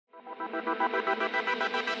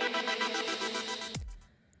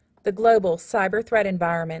The Global Cyber Threat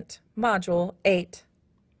Environment, Module 8.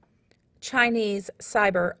 Chinese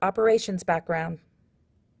Cyber Operations Background.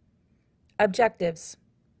 Objectives.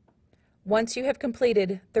 Once you have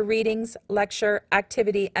completed the readings, lecture,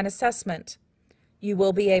 activity, and assessment, you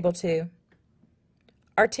will be able to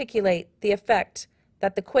articulate the effect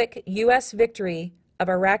that the quick U.S. victory of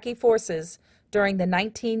Iraqi forces during the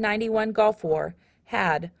 1991 Gulf War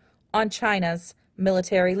had on China's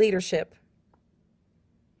military leadership.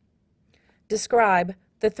 Describe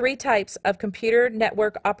the 3 types of computer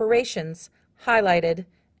network operations highlighted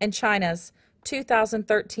in China's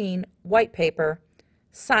 2013 white paper,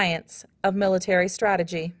 Science of Military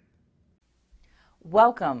Strategy.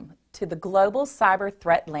 Welcome to the Global Cyber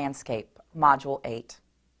Threat Landscape, Module 8.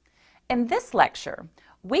 In this lecture,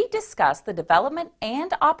 we discuss the development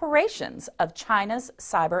and operations of China's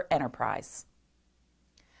cyber enterprise.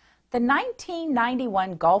 The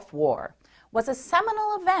 1991 Gulf War was a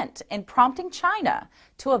seminal event in prompting China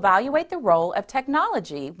to evaluate the role of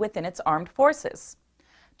technology within its armed forces.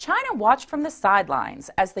 China watched from the sidelines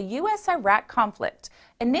as the U.S.-Iraq conflict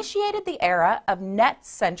initiated the era of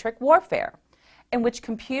net-centric warfare, in which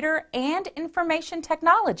computer and information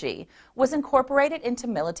technology was incorporated into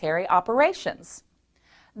military operations.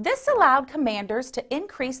 This allowed commanders to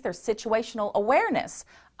increase their situational awareness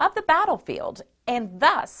of the battlefield and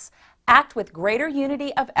thus act with greater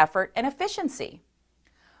unity of effort and efficiency.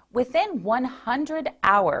 Within 100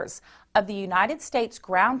 hours of the United States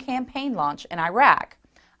ground campaign launch in Iraq,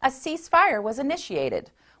 a ceasefire was initiated,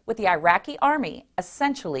 with the Iraqi army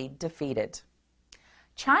essentially defeated.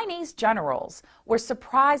 Chinese generals were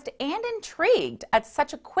surprised and intrigued at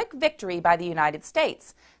such a quick victory by the United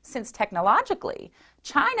States, since technologically,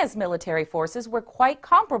 China's military forces were quite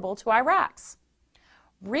comparable to Iraq's.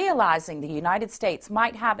 Realizing the United States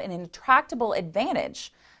might have an intractable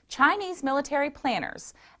advantage, Chinese military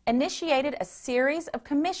planners initiated a series of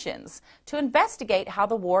commissions to investigate how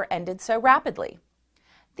the war ended so rapidly.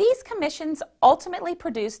 These commissions ultimately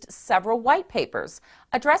produced several white papers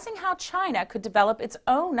addressing how China could develop its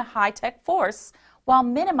own high-tech force while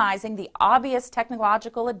minimizing the obvious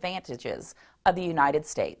technological advantages of the United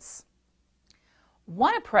States.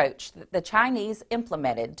 One approach that the Chinese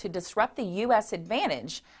implemented to disrupt the U.S.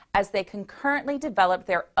 advantage as they concurrently developed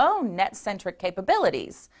their own net-centric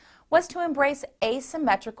capabilities was to embrace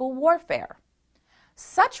asymmetrical warfare.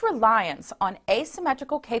 Such reliance on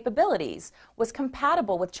asymmetrical capabilities was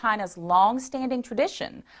compatible with China's long-standing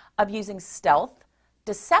tradition of using stealth,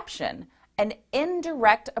 deception, and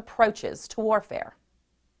indirect approaches to warfare.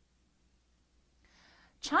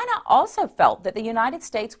 China also felt that the United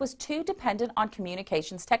States was too dependent on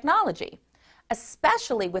communications technology,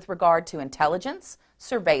 especially with regard to intelligence,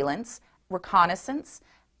 surveillance, reconnaissance,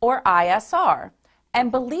 or ISR,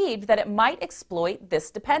 and believed that it might exploit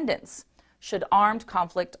this dependence should armed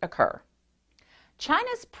conflict occur.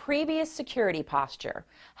 China's previous security posture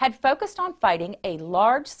had focused on fighting a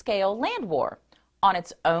large-scale land war on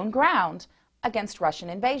its own ground against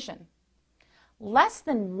Russian invasion. Less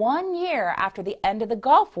than 1 year after the end of the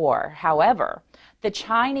Gulf War, however, the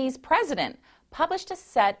Chinese president published a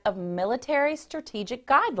set of military strategic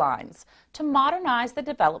guidelines to modernize the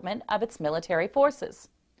development of its military forces.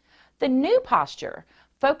 The new posture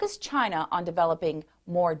focused China on developing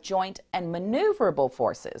more joint and maneuverable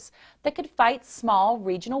forces that could fight small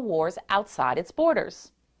regional wars outside its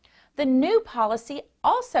borders. The new policy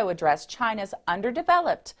also addressed China's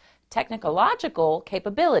underdeveloped technological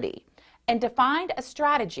capability and defined a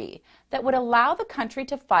strategy that would allow the country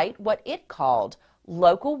to fight what it called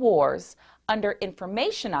local wars under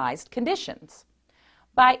informationized conditions.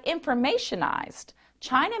 By informationized,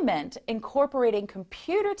 China meant incorporating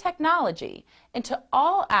computer technology into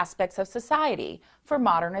all aspects of society for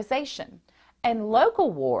modernization, and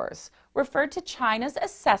local wars referred to China's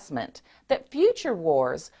assessment that future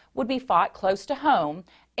wars would be fought close to home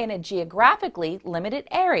in a geographically limited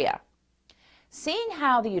area. Seeing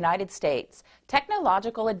how the United States'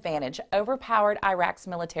 technological advantage overpowered Iraq's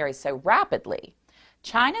military so rapidly,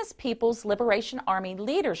 China's People's Liberation Army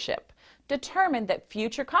leadership determined that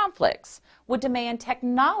future conflicts would demand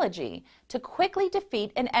technology to quickly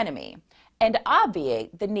defeat an enemy and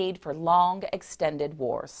obviate the need for long, extended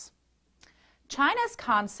wars. China's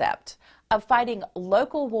concept of fighting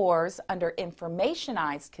local wars under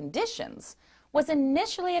informationized conditions was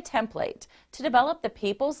initially a template to develop the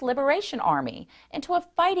People's Liberation Army into a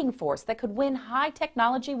fighting force that could win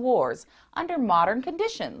high-technology wars under modern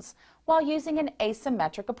conditions while using an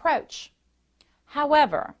asymmetric approach.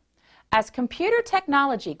 However, as computer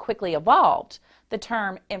technology quickly evolved, the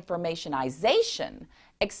term informationization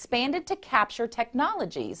expanded to capture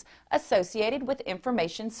technologies associated with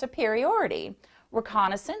information superiority,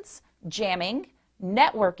 reconnaissance, jamming,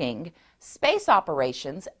 networking, space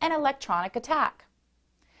operations, and electronic attack.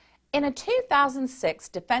 In a 2006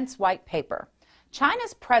 Defense White Paper,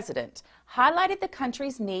 China's president highlighted the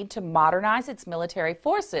country's need to modernize its military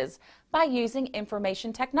forces by using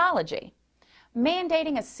information technology,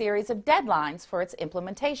 mandating a series of deadlines for its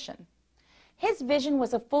implementation. His vision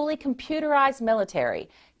was a fully computerized military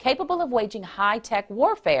capable of waging high-tech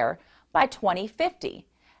warfare by 2050,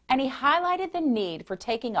 and he highlighted the need for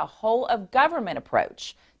taking a whole-of-government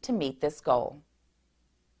approach to meet this goal.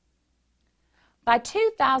 By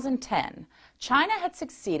 2010, China had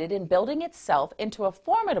succeeded in building itself into a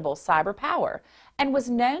formidable cyber power and was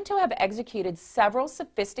known to have executed several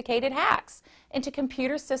sophisticated hacks into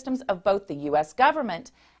computer systems of both the U.S.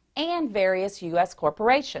 government and various U.S.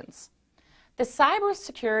 corporations. The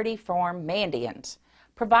cybersecurity firm Mandiant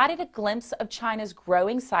provided a glimpse of China's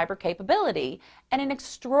growing cyber capability in an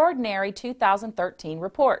extraordinary 2013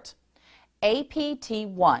 report,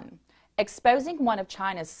 APT-1, exposing one of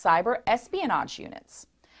China's cyber espionage units.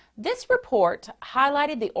 This report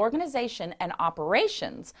highlighted the organization and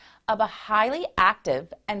operations of a highly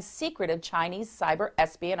active and secretive Chinese cyber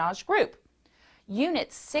espionage group,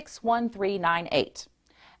 Unit 61398,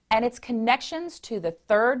 and its connections to the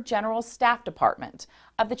 3rd General Staff Department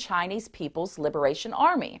of the Chinese People's Liberation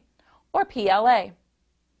Army, or PLA.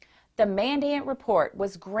 The Mandiant report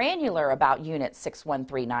was granular about Unit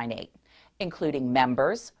 61398, including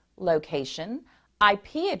members, location,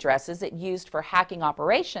 IP addresses it used for hacking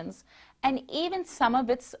operations, and even some of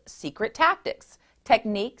its secret tactics,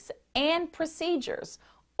 techniques, and procedures,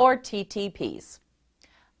 or TTPs.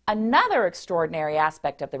 Another extraordinary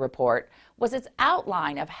aspect of the report was its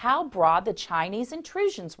outline of how broad the Chinese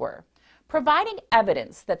intrusions were, providing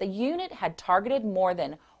evidence that the unit had targeted more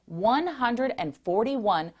than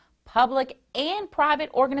 141 public and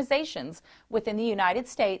private organizations within the United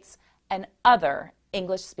States and other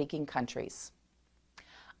English-speaking countries.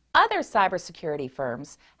 Other cybersecurity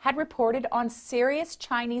firms had reported on serious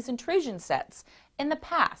Chinese intrusion sets in the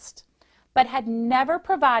past, but had never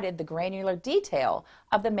provided the granular detail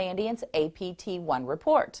of the Mandiant's APT-1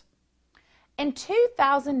 report. In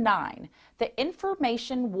 2009, the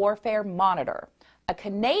Information Warfare Monitor, a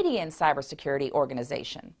Canadian cybersecurity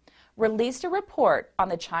organization, released a report on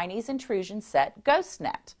the Chinese intrusion set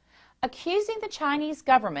GhostNet, accusing the Chinese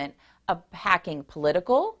government of hacking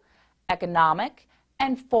political, economic,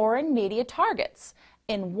 and foreign media targets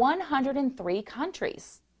in 103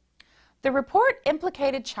 countries. The report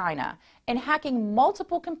implicated China in hacking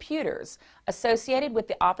multiple computers associated with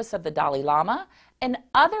the office of the Dalai Lama and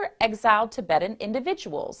other exiled Tibetan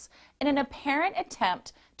individuals in an apparent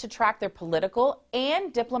attempt to track their political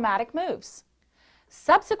and diplomatic moves.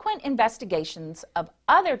 Subsequent investigations of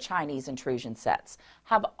other Chinese intrusion sets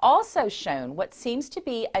have also shown what seems to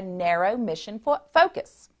be a narrow mission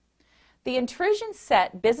focus. The intrusion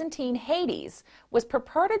set Byzantine Hades was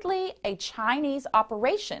purportedly a Chinese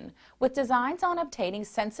operation with designs on obtaining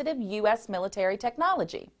sensitive U.S. military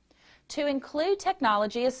technology, to include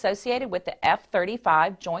technology associated with the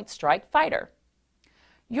F-35 Joint Strike Fighter.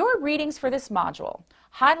 Your readings for this module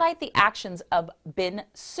highlight the actions of Bin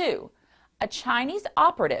Su, a Chinese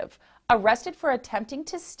operative arrested for attempting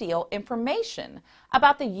to steal information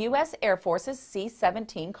about the U.S. Air Force's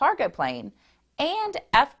C-17 cargo plane and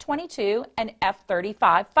F-22 and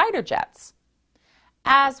F-35 fighter jets.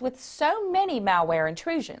 As with so many malware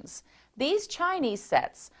intrusions, these Chinese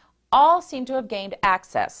sets all seem to have gained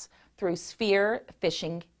access through spear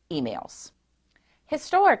phishing emails.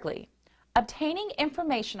 Historically, obtaining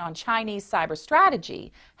information on Chinese cyber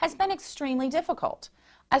strategy has been extremely difficult,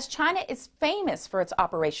 as China is famous for its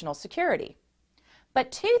operational security.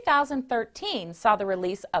 But 2013 saw the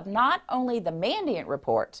release of not only the Mandiant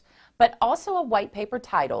report, but also a white paper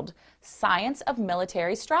titled Science of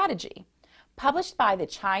Military Strategy, published by the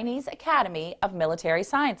Chinese Academy of Military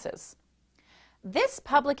Sciences. This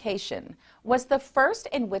publication was the first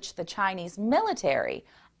in which the Chinese military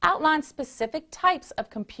outlined specific types of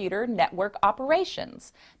computer network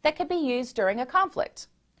operations that could be used during a conflict,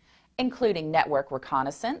 including network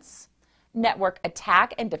reconnaissance, network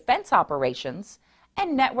attack and defense operations,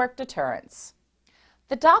 and network deterrence.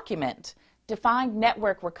 The document defined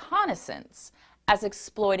network reconnaissance as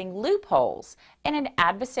exploiting loopholes in an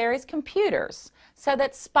adversary's computers so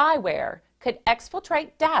that spyware could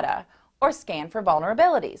exfiltrate data or scan for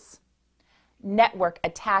vulnerabilities. Network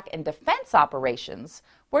attack and defense operations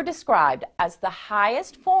were described as the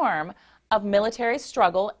highest form of military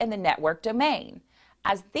struggle in the network domain,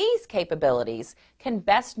 as these capabilities can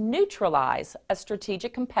best neutralize a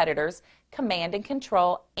strategic competitor's command and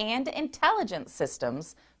control and intelligence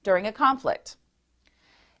systems during a conflict.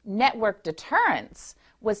 Network deterrence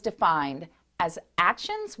was defined as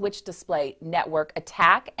actions which display network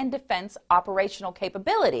attack and defense operational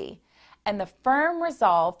capability and the firm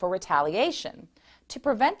resolve for retaliation to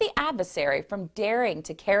prevent the adversary from daring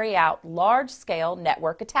to carry out large-scale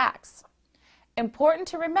network attacks. Important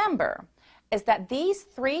to remember is that these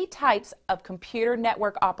three types of computer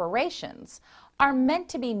network operations are meant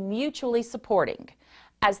to be mutually supporting,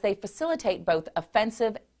 as they facilitate both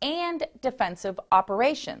offensive and defensive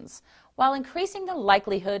operations while increasing the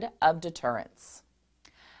likelihood of deterrence.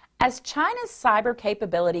 As China's cyber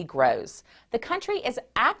capability grows, the country is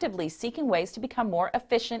actively seeking ways to become more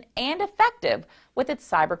efficient and effective with its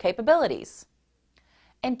cyber capabilities.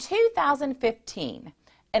 In 2015,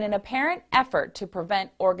 in an apparent effort to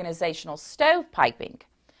prevent organizational stovepiping,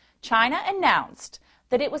 China announced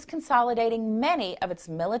that it was consolidating many of its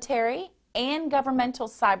military and governmental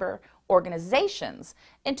cyber organizations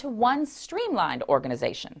into one streamlined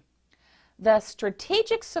organization. The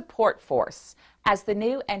Strategic Support Force, as the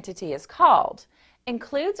new entity is called,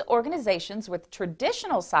 includes organizations with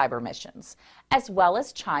traditional cyber missions as well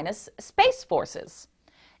as China's space forces,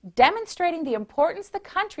 demonstrating the importance the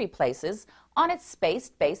country places on its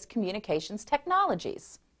space-based communications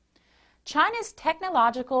technologies. China's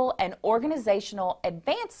technological and organizational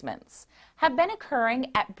advancements have been occurring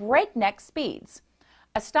at breakneck speeds,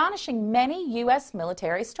 astonishing many U.S.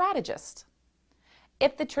 military strategists.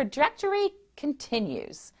 If the trajectory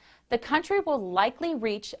continues, the country will likely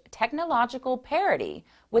reach technological parity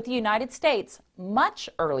with the United States much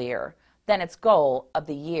earlier than its goal of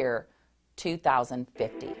the year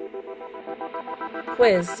 2050.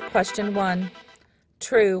 Quiz question 1.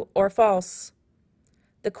 True or false?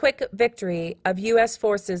 The quick victory of U.S.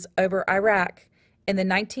 forces over Iraq in the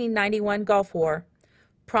 1991 Gulf War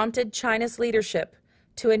prompted China's leadership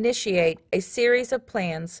to initiate a series of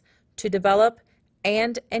plans to develop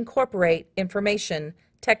and incorporate information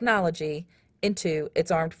technology into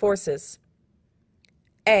its armed forces.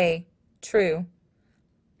 A. True.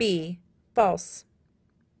 B. False.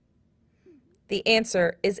 The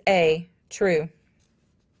answer is A. True.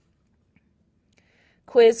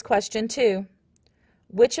 Quiz question 2.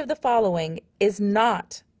 Which of the following is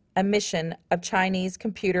not a mission of Chinese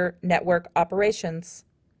computer network operations?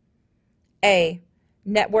 A.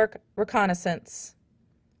 Network reconnaissance.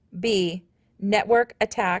 B. Network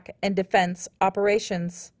attack and defense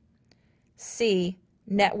operations. C.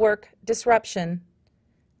 Network disruption.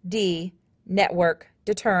 D. Network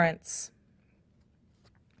deterrence.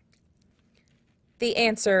 The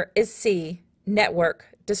answer is C. Network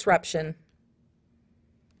disruption.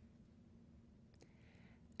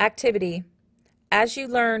 Activity. As you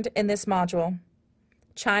learned in this module,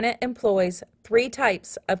 China employs 3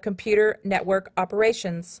 types of computer network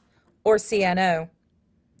operations, or CNO: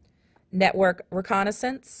 network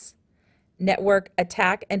reconnaissance, network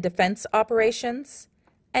attack and defense operations,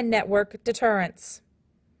 and network deterrence.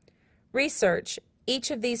 Research each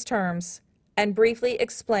of these terms and briefly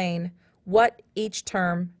explain what each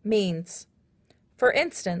term means. For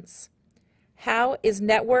instance, how is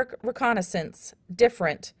network reconnaissance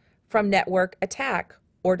different from network attack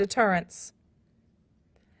or deterrence?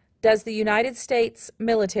 Does the United States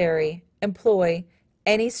military employ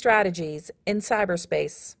any strategies in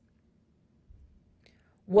cyberspace?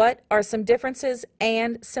 What are some differences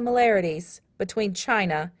and similarities between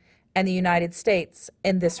China and the United States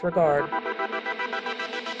in this regard?